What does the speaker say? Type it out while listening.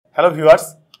Hello viewers,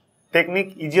 technique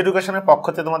easy এডুকেশনের পক্ষ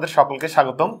থেকে তোমাদের সকলকে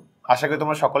স্বাগতম। আশা করি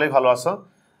তোমরা সকলেই ভালো আছো।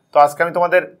 তো আজকে আমি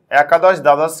তোমাদের একাদশ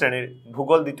দ্বাদশ শ্রেণীর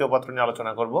ভূগোল দ্বিতীয় পত্র নিয়ে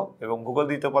আলোচনা করব এবং ভূগোল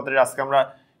দ্বিতীয় পত্রের আজকে আমরা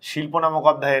শিল্প নামক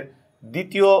অধ্যায়ের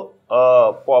দ্বিতীয়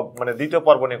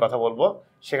পর্ব নিয়ে কথা বলবো।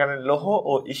 সেখানে লৌহ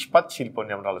ও ইস্পাত শিল্প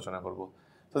নিয়ে আমরা আলোচনা করব।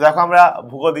 তো দেখো, আমরা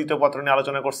ভূগোল দ্বিতীয় পত্র নিয়ে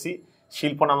আলোচনা করছি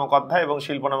শিল্প নামক অধ্যায় এবং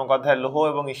শিল্প নামক অধ্যায় লৌহ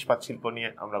এবং ইস্পাত শিল্প নিয়ে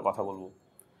আমরা কথা বলবো।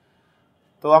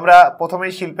 তো আমরা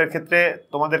প্রথমেই শিল্পের ক্ষেত্রে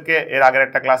তোমাদেরকে এর আগের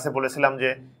একটা ক্লাসে বলেছিলাম যে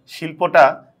শিল্পটা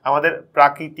আমাদের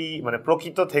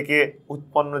প্রকৃত থেকে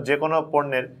উৎপন্ন যে কোনো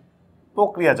পণ্যের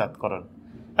প্রক্রিয়াজাতকরণ।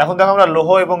 এখন দেখো, আমরা লৌহ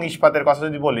এবং ইস্পাতের কথা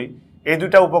যদি বলি, এই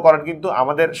দুইটা উপকরণ কিন্তু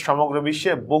আমাদের সমগ্র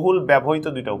বিশ্বে বহুল ব্যবহৃত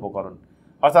দুইটা উপকরণ,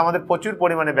 অর্থাৎ আমাদের প্রচুর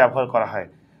পরিমাণে ব্যবহার করা হয়।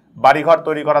 বাড়িঘর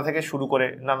তৈরি করা থেকে শুরু করে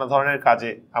নানা ধরনের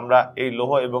কাজে আমরা এই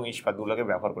লৌহ এবং ইস্পাতগুলোকে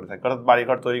ব্যবহার করে থাকি। অর্থাৎ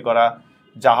বাড়িঘর তৈরি করা,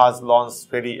 জাহাজ, লঞ্চ,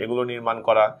 ফেরি এগুলো নির্মাণ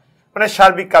করা, মানে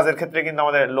সার্বিক কাজের ক্ষেত্রে কিন্তু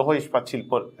আমাদের লৌহ ইস্পাত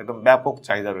শিল্পর একদম ব্যাপক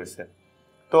চাহিদা রয়েছে।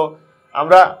 তো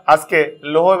আমরা আজকে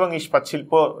লৌহ এবং ইস্পাত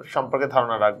শিল্প সম্পর্কে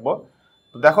ধারণা রাখবো।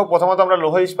 তো দেখো, প্রথমত আমরা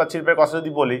লৌহ ইস্পাত শিল্পের কথা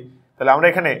যদি বলি, তাহলে আমরা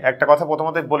এখানে একটা কথা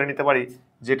প্রথমত বলে নিতে পারি,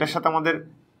 যেটার সাথে আমাদের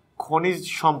খনিজ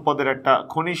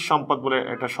সম্পদ বলে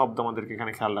একটা শব্দ আমাদেরকে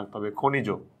এখানে খেয়াল রাখতে হবে। খনিজ,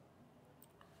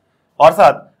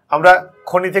 অর্থাৎ আমরা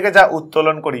খনি থেকে যা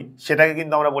উত্তোলন করি সেটাকে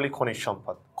কিন্তু আমরা বলি খনিজ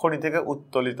সম্পদ। খনি থেকে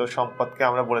উত্তোলিত সম্পদকে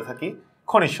আমরা বলে থাকি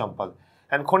খনিজ সম্পদ।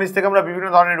 এন্ড খনিজ থেকে আমরা বিভিন্ন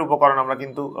ধরনের উপকরণ আমরা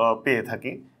কিন্তু পেয়ে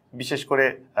থাকি। বিশেষ করে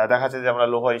দেখা যাচ্ছে যে আমরা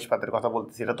লৌহ ইস্পাতের কথা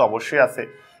বলতেছি, এটা তো অবশ্যই আছে।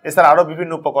 এছাড়া আরো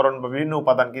বিভিন্ন উপকরণ বা বিভিন্ন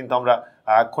উপাদান কিন্তু আমরা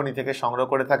খনি থেকে সংগ্রহ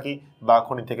করে থাকি বা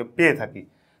খনি থেকে পেয়ে থাকি।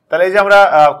 তাহলে এই যে আমরা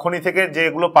খনি থেকে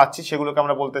যেগুলো পাচ্ছি সেগুলোকে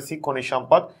আমরা বলতেছি খনিজ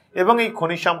সম্পদ, এবং এই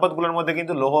খনিজ সম্পদগুলোর মধ্যে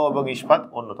কিন্তু লৌহ এবং ইস্পাত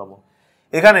অন্যতম।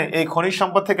 এখানে এই খনিজ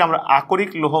সম্পদ থেকে আমরা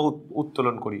আকরিক লৌহ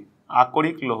উত্তোলন করি।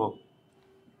 আকরিক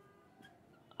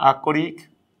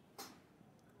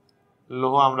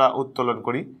লৌহ আমরা উত্তোলন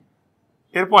করি।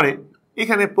 এরপরে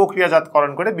এখানে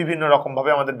প্রক্রিয়াজাতকরণ করে বিভিন্ন রকম ভাবে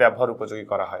আমাদের ব্যবহার উপযোগী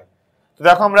করা হয়। তো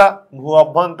দেখো, আমরা ভূ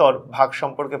অভ্যন্তর ভাগ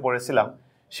সম্পর্কে পড়েছিলাম।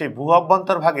 সেই ভূ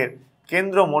অভ্যন্তর ভাগের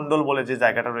কেন্দ্রমণ্ডল বলে যে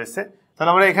জায়গাটা রয়েছে,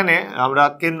 তাহলে আমরা এখানে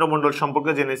কেন্দ্রমণ্ডল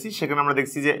সম্পর্কে জেনেছি। সেখানে আমরা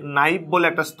দেখছি যে নাইব বলে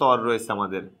একটা স্তর রয়েছে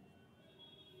আমাদের।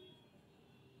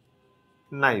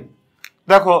 নাইব,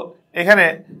 দেখো এখানে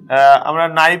আমরা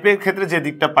নাইবের ক্ষেত্রে যে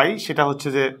দিকটা পাই সেটা হচ্ছে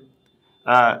যে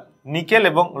নিকেল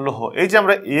এবং লৌহ। এই যে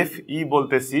আমরা Fe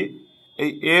বলতেছি, এই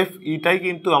Feটাই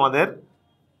কিন্তু আমাদের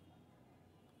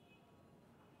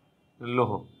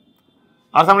লৌহ।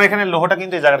 অর্থাৎ আমরা এখানে লৌহটা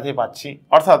কিন্তু এই জায়গা থেকে পাচ্ছি,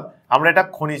 অর্থাৎ আমরা এটা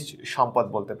খনিজ সম্পদ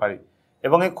বলতে পারি।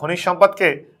 এবং এই খনিজ সম্পদকে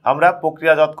আমরা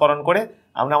প্রক্রিয়াজাতকরণ করে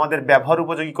আমরা আমাদের ব্যবহার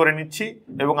উপযোগী করে নিচ্ছি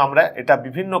এবং আমরা এটা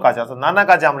বিভিন্ন কাজে, অর্থাৎ নানা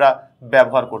কাজে আমরা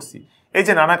ব্যবহার করছি। এই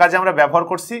যে নানা কাজে আমরা ব্যবহার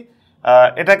করছি,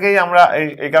 এটাকেই আমরা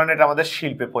এই কারণে এটা আমাদের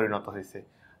শিল্পে পরিণত হয়েছে।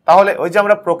 তাহলে ওই যে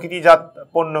আমরা প্রকৃতিজাত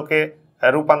পণ্যকে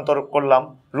রূপান্তর করলাম,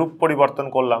 রূপ পরিবর্তন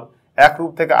করলাম, এক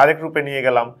রূপ থেকে আরেক রূপে নিয়ে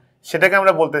গেলাম, সেটাকে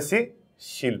আমরা বলতেছি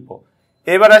শিল্প।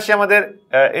 এবার আসি আমাদের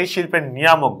এই শিল্পের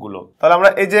নিয়ামকগুলো। তাহলে আমরা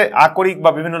এই যে আকরিক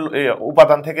বা বিভিন্ন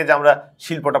উপাদান থেকে যে আমরা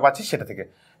শিল্পটা পাচ্ছি সেটা থেকে।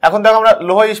 এখন দেখো, আমরা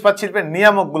লৌহ ইস্পাত শিল্পের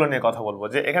নিয়ামকগুলো নিয়ে কথা বলবো,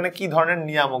 যে এখানে কি ধরনের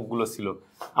নিয়ামকগুলো ছিল।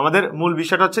 আমাদের মূল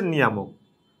বিষয়টা হচ্ছে নিয়ামক।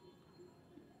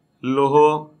 লৌহ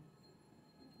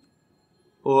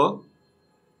ও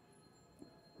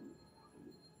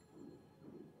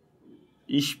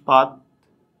ইস্পাত,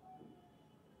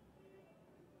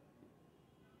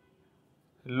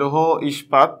 লৌহ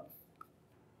ইস্পাত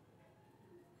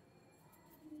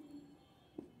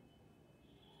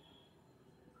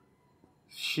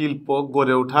শিল্প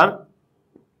গড়ে ওঠার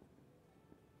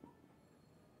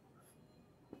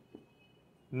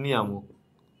নিয়ামক।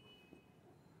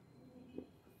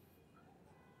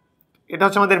 এটা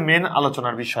হচ্ছে আমাদের মেন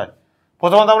আলোচনার বিষয়।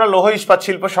 প্রথমত আমরা লৌহ ইস্পাত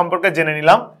শিল্প সম্পর্কে জেনে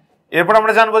নিলাম। এরপর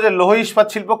আমরা জানবো যে লৌহ ইস্পাত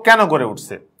শিল্প কেন গড়ে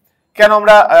উঠছে, কেন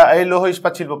আমরা এই লৌহ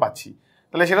ইস্পাত শিল্প পাচ্ছি।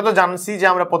 তাহলে সেটা তো জানছি যে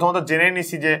আমরা প্রথমত জেনে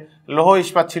নিছি যে লৌহ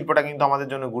ইস্পাত শিল্পটা কিন্তু আমাদের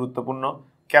জন্য গুরুত্বপূর্ণ,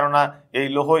 কেননা এই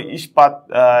লৌহ ইস্পাত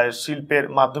শিল্পের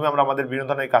মাধ্যমে আমরা আমাদের বিভিন্ন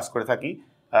ধরনের কাজ করে থাকি।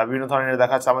 বিভিন্ন ধরনের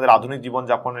দেখা যাচ্ছে আমাদের আধুনিক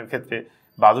জীবনযাপনের ক্ষেত্রে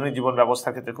বা আধুনিক জীবন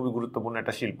ব্যবস্থার ক্ষেত্রে খুবই গুরুত্বপূর্ণ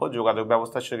একটা শিল্প। যোগাযোগ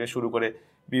ব্যবস্থা থেকে শুরু করে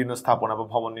বিভিন্ন স্থাপনা বা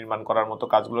ভবন নির্মাণ করার মতো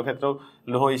কাজগুলোর ক্ষেত্রেও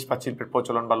লৌহ ইস্পাত শিল্পের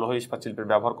প্রচলন বা লৌহ ইস্পাত শিল্পের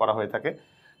ব্যবহার করা হয়ে থাকে।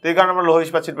 তো এই কারণে আমরা লৌহ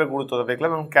ইস্পাত শিল্পের গুরুত্বটা দেখলাম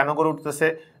এবং কেন গড়ে উঠতেছে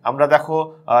আমরা দেখো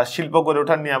শিল্প গড়ে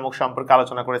ওঠার নিয়ামক সম্পর্কে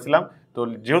আলোচনা করেছিলাম। তো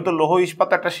যেহেতু লৌহ ইস্পাত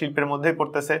একটা শিল্পের মধ্যেই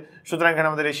পড়তেছে, সুতরাং এখানে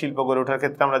আমাদের এই শিল্প গড়ে ওঠার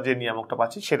ক্ষেত্রে আমরা যে নিয়ামকটা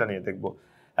পাচ্ছি সেটা নিয়ে দেখবো।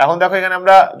 এখন দেখো, এখানে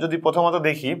আমরা যদি প্রথমত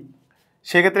দেখি,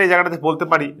 সেক্ষেত্রে এই জায়গাটাতে বলতে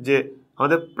পারি যে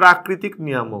আমাদের প্রাকৃতিক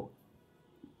নিয়ামক।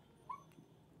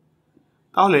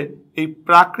 তাহলে এই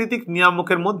প্রাকৃতিক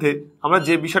নিয়ামকের মধ্যে আমরা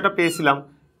যে বিষয়টা পেয়েছিলাম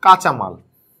কাঁচামাল,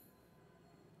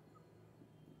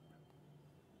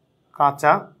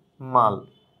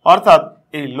 অর্থাৎ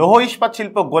এই লৌহ ইস্পাত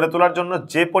শিল্প গড়ে তোলার জন্য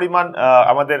যে পরিমাণ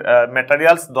আমাদের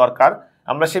ম্যাটেরিয়ালস দরকার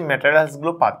আমরা সেই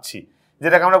ম্যাটেরিয়ালসগুলো পাচ্ছি,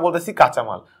 যেটাকে আমরা বলতেছি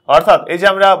কাঁচামাল। অর্থাৎ এই যে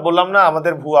আমরা বললাম না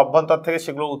আমাদের ভূ অভ্যন্তর থেকে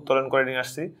সেগুলো উত্তোলন করে নিয়ে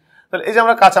আসছি, তাহলে এই যে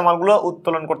আমরা কাঁচামালগুলো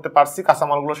উত্তোলন করতে পারছি,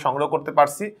 কাঁচামালগুলো সংগ্রহ করতে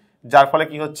পারছি, যার ফলে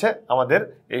কি হচ্ছে আমাদের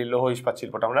এই লৌহ ইস্পাত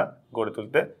শিল্পটা আমরা গড়ে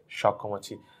তুলতে সক্ষম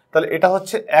হচ্ছি। তাহলে এটা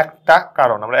হচ্ছে একটা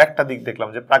কারণ, আমরা একটা দিক দেখলাম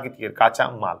যে প্রাকৃতিকের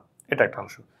কাঁচামাল, এটা একটা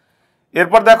অংশ।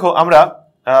 এরপর দেখো আমরা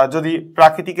যদি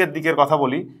প্রাকৃতিকের দিকের কথা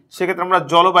বলি সেক্ষেত্রে আমরা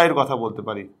জলবায়ুর কথা বলতে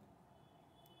পারি।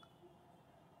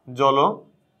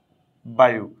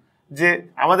 জলবায়ু, যে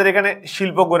আমাদের এখানে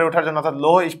শিল্প গড়ে ওঠার জন্য অর্থাৎ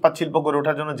লৌহ ইস্পাত শিল্প গড়ে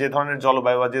ওঠার জন্য যে ধরনের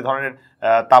জলবায়ু বা যে ধরনের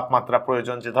তাপমাত্রা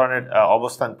প্রয়োজন, যে ধরনের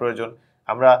অবস্থান প্রয়োজন,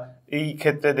 আমরা এই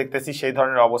ক্ষেত্রে দেখতেছি সেই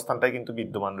ধরনের অবস্থানটাই কিন্তু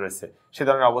বিদ্যমান রয়েছে, সেই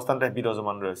ধরনের অবস্থানটাই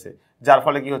বিরাজমান রয়েছে, যার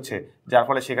ফলে কি হচ্ছে, যার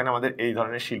ফলে সেখানে আমাদের এই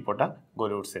ধরনের শিল্পটা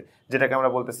গড়ে উঠছে, যেটাকে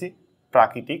আমরা বলতেছি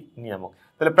প্রাকৃতিক নিয়ামক।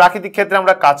 তাহলে প্রাকৃতিক ক্ষেত্রে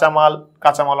আমরা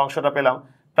কাঁচামাল অংশটা পেলাম,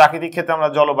 প্রাকৃতিক ক্ষেত্রে আমরা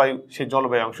জলবায়ু, সেই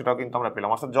জলবায়ু অংশটাও কিন্তু আমরা পেলাম।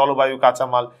 অর্থাৎ জলবায়ু,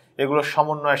 কাঁচামাল এগুলোর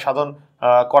সমন্বয় সাধন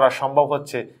করা সম্ভব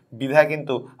হচ্ছে, বিধায়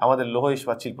কিন্তু আমাদের লৌহ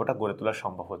ইস্পাত শিল্পটা গড়ে তোলা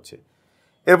সম্ভব হচ্ছে।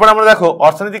 এরপর আমরা দেখো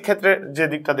অর্থনৈতিক ক্ষেত্রে যে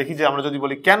দিকটা দেখি, যে আমরা যদি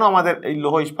বলি কেন আমাদের এই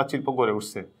লৌহ ইস্পাত শিল্প গড়ে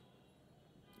উঠছে,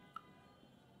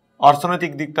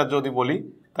 অর্থনৈতিক দিকটা যদি বলি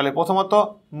তাহলে প্রথমত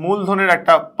মূলধনের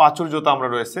একটা প্রাচুর্যতা আমরা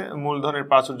রয়েছে, মূলধনের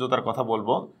প্রাচুর্যতার কথা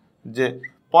বলবো, যে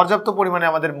পর্যাপ্ত পরিমাণে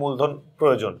আমাদের মূলধন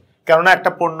প্রয়োজন। কেননা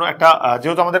একটা পণ্য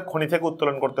যেহেতু আমাদের খনি থেকে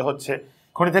উত্তোলন করতে হচ্ছে,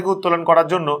 খনি থেকে উত্তোলন করার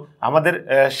জন্য আমাদের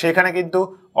সেখানে কিন্তু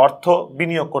অর্থ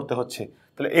বিনিয়োগ করতে হচ্ছে।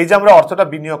 তাহলে এই যে আমরা অর্থটা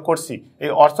বিনিয়োগ করছি,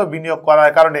 এই অর্থ বিনিয়োগ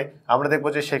করার কারণে আমরা দেখবো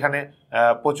যে সেখানে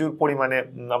প্রচুর পরিমাণে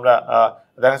আমরা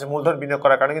দেখা যাচ্ছে মূলধন বিনিয়োগ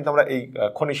করার কারণে কিন্তু আমরা এই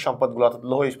খনিজ সম্পদগুলো অর্থাৎ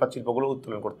লৌহ ইস্পাত শিল্পগুলো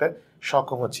উত্তোলন করতে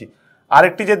সক্ষম হচ্ছি।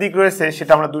 আরেকটি যে দিক রয়েছে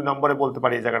সেটা আমরা 2 নম্বরে বলতে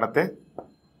পারি এই জায়গাটাতে,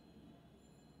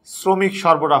 শ্রমিক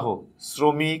সরবরাহ।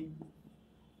 শ্রমিক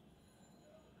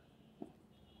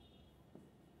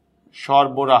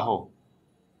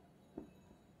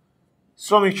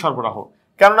সরবরাহ,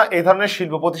 কেননা এই ধরনের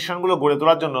শিল্প প্রতিষ্ঠানগুলো গড়ে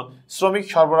তোলার জন্য শ্রমিক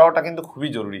সরবরাহটা কিন্তু খুবই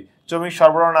জরুরি। শ্রমিক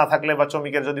সরবরাহ না থাকলে বা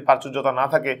শ্রমিকের যদি প্রাচুর্যতা না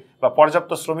থাকে বা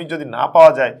পর্যাপ্ত শ্রমিক যদি না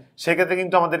পাওয়া যায়, সেক্ষেত্রে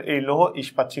কিন্তু আমাদের এই লৌহ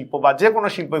ইস্পাত শিল্প বা যে কোনো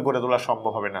শিল্পই গড়ে তোলা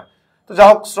সম্ভব হবে না। তো যা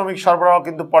হোক, শ্রমিক সরবরাহ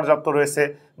কিন্তু পর্যাপ্ত রয়েছে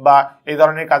বা এই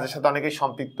ধরনের কাজের সাথে অনেকেই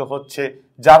সম্পৃক্ত হচ্ছে,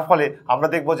 যার ফলে আমরা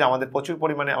দেখবো যে আমাদের প্রচুর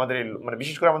পরিমাণে আমাদের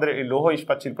বিশেষ করে আমাদের এই লৌহ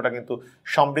ইস্পাত শিল্পটা কিন্তু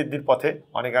সমৃদ্ধির পথে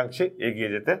অনেকাংশে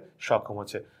এগিয়ে যেতে সক্ষম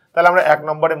হচ্ছে। তাহলে আমরা 1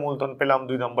 নম্বরে মূলধন পেলাম,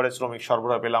 2 নম্বরে শ্রমিক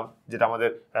সরবরাহ পেলাম, যেটা আমাদের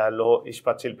লৌহ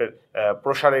ইস্পাত শিল্পের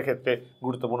প্রসারের ক্ষেত্রে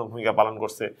গুরুত্বপূর্ণ ভূমিকা পালন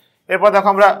করছে। এরপর দেখো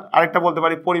আমরা আরেকটা বলতে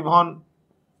পারি পরিবহন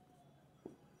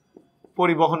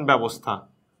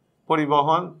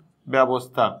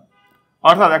ব্যবস্থা।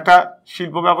 অর্থাৎ একটা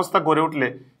শিল্প ব্যবস্থা গড়ে উঠলে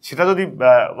সেটা যদি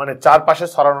চারপাশে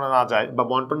ছড়ানো না যায় বা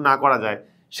বন্টন না করা যায়,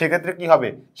 সেক্ষেত্রে কি হবে,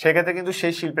 সেক্ষেত্রে কিন্তু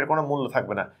সেই শিল্পের কোনো মূল্য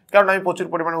থাকবে না। কারণ আমি প্রচুর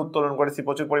পরিমাণে উত্তোলন করেছি,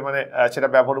 প্রচুর পরিমাণে সেটা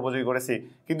ব্যবহার উপযোগী করেছি,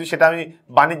 কিন্তু সেটা আমি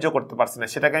বাণিজ্য করতে পারছি না,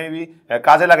 সেটাকে আমি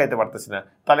কাজে লাগাইতে পারতেছি না,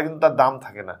 তাহলে কিন্তু তার দাম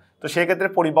থাকে না। তো সেই ক্ষেত্রে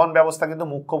পরিবহন ব্যবস্থা কিন্তু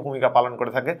মুখ্য ভূমিকা পালন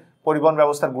করে থাকে, পরিবহন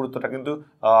ব্যবস্থার গুরুত্বটা কিন্তু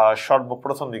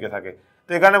সর্বপ্রথম দিকে থাকে।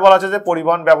 তো এখানে বলা হচ্ছে যে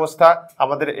পরিবহন ব্যবস্থা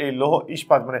আমাদের এই লৌহ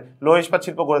ইস্পাত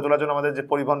শিল্প গড়ে তোলার জন্য আমাদের যে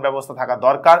পরিবহন ব্যবস্থা থাকা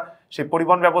দরকার, সেই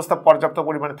পরিবহন ব্যবস্থা পর্যাপ্ত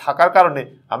পরিমাণে থাকার কারণে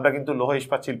আমরা কিন্তু লৌহ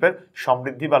ইস্পাত শিল্পের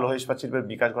সমৃদ্ধি বা লৌহ ইস্পাত শিল্পের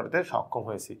বিকাশ ঘটাতে সক্ষম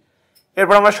হয়েছি।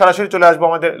 এরপর আমরা সরাসরি চলে আসবো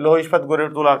আমাদের লৌহ ইস্পাত গড়ে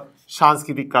তোলার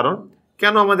সাংস্কৃতিক কারণ।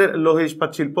 কেন আমাদের লৌহ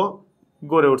ইস্পাত শিল্প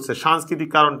গড়ে উঠছে, সাংস্কৃতিক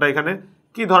কারণটা এখানে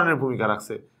কি ধরনের ভূমিকা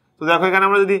রাখছে। তো দেখো, এখানে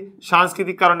আমরা যদি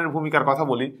সাংস্কৃতিক কারণের ভূমিকার কথা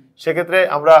বলি, সেক্ষেত্রে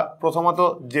আমরা প্রথমত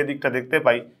যে দিকটা দেখতে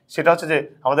পাই সেটা হচ্ছে যে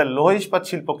আমাদের লৌহ ইস্পাত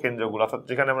শিল্প কেন্দ্রগুলো, অর্থাৎ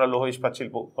যেখানে আমরা লৌহ ইস্পাত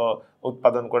শিল্প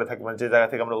উৎপাদন করে থাকি, যে জায়গা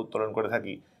থেকে আমরা উত্তোলন করে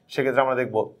থাকি, সেক্ষেত্রে আমরা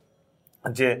দেখব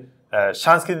যে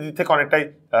সাংস্কৃতিক দিক থেকে অনেকটাই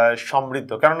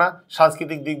সমৃদ্ধ। কেননা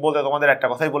সাংস্কৃতিক দিক বলতে তোমাদের একটা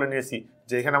কথাই বলে নিয়েছি,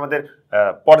 যে এখানে আমাদের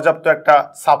পর্যাপ্ত একটা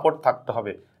সাপোর্ট থাকতে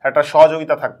হবে, একটা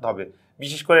সহযোগিতা থাকতে হবে।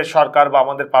 বিশেষ করে সরকার বা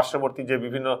আমাদের পার্শ্ববর্তী যে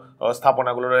বিভিন্ন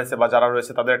স্থাপনাগুলো রয়েছে বা যারা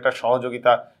রয়েছে, তাদের একটা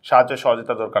সাহায্য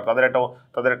সহযোগিতা দরকার,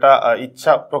 তাদের একটা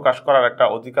ইচ্ছা প্রকাশ করার একটা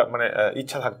অধিকার,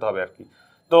 ইচ্ছা থাকতে হবে আর কি।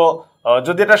 তো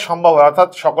যদি এটা সম্ভব হয়, অর্থাৎ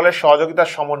সকলের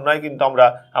সহযোগিতার সমন্বয় কিন্তু আমরা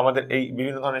আমাদের এই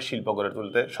বিভিন্ন ধরনের শিল্প গড়ে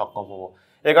তুলতে সক্ষম হব।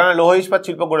 এই কারণে লৌহ ইস্পাত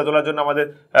শিল্প গড়ে তোলার জন্য আমাদের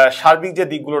সার্বিক যে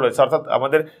দিকগুলো রয়েছে, অর্থাৎ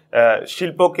আমাদের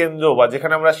শিল্প কেন্দ্র বা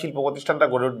যেখানে আমরা শিল্প প্রতিষ্ঠানটা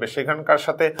গড়ে উঠবে, সেখানকার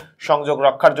সাথে সংযোগ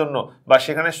রক্ষার জন্য বা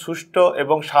সেখানে সুষ্ঠু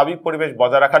এবং স্বাভাবিক পরিবেশ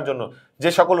বজায় রাখার জন্য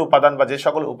যে সকল উপাদান বা যে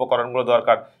সকল উপকরণগুলো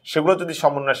দরকার, সেগুলো যদি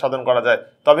সমন্বয় সাধন করা যায়,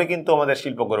 তবে কিন্তু আমাদের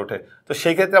শিল্প গড়ে ওঠে। তো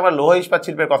সেই ক্ষেত্রে আমরা লৌহ ইস্পাত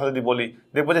শিল্পের কথা যদি বলি,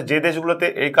 দেখবো যে দেশগুলোতে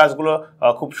এই কাজগুলো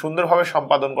খুব সুন্দরভাবে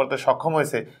সম্পাদন করতে সক্ষম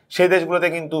হয়েছে, সেই দেশগুলোতে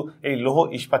কিন্তু এই লৌহ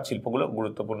ইস্পাত শিল্পগুলো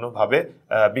গুরুত্বপূর্ণভাবে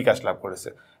বিকাশ লাভ করেছে।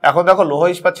 এখন দেখো লৌহ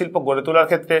ইস্পাত শিল্প গড়ে তোলার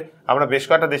ক্ষেত্রে আমরা বেশ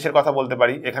কয়েকটা দেশের কথা বলতে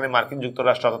পারি। এখানে মার্কিন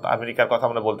যুক্তরাষ্ট্র অর্থাৎ আমেরিকার কথা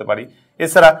আমরা বলতে পারি।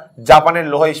 এছাড়া জাপানের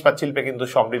লৌহ ইস্পাত শিল্পে কিন্তু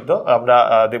সমৃদ্ধ। আমরা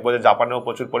দেখবো যে জাপানেও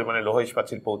প্রচুর পরিমাণে লৌহ ইস্পাত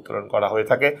শিল্প উত্তোলন করা হয়ে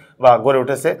থাকে বা গড়ে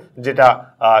উঠেছে, যেটা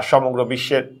সমগ্র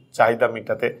বিশ্বের চাহিদা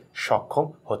মেটাতে সক্ষম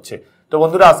হচ্ছে। তো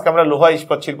বন্ধুরা, আজকে আমরা লোহা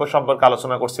ইস্পাত শিল্প সম্পর্কে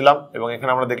আলোচনা করছিলাম এবং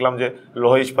এখানে আমরা দেখলাম যে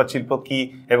লোহা ইস্পাত শিল্প কি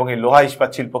এবং এই লোহা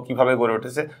ইস্পাত শিল্প কিভাবে গড়ে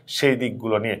উঠেছে সেই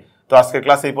দিকগুলো নিয়ে। তো আজকের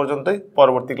ক্লাস এই পর্যন্তই।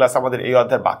 পরবর্তী ক্লাস আমাদের এই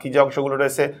অধ্যায়ের বাকি যে অংশগুলো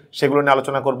রয়েছে সেগুলো নিয়ে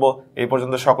আলোচনা করব। এই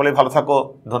পর্যন্ত সকলেই ভালো থাকো।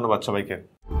 ধন্যবাদ সবাইকে।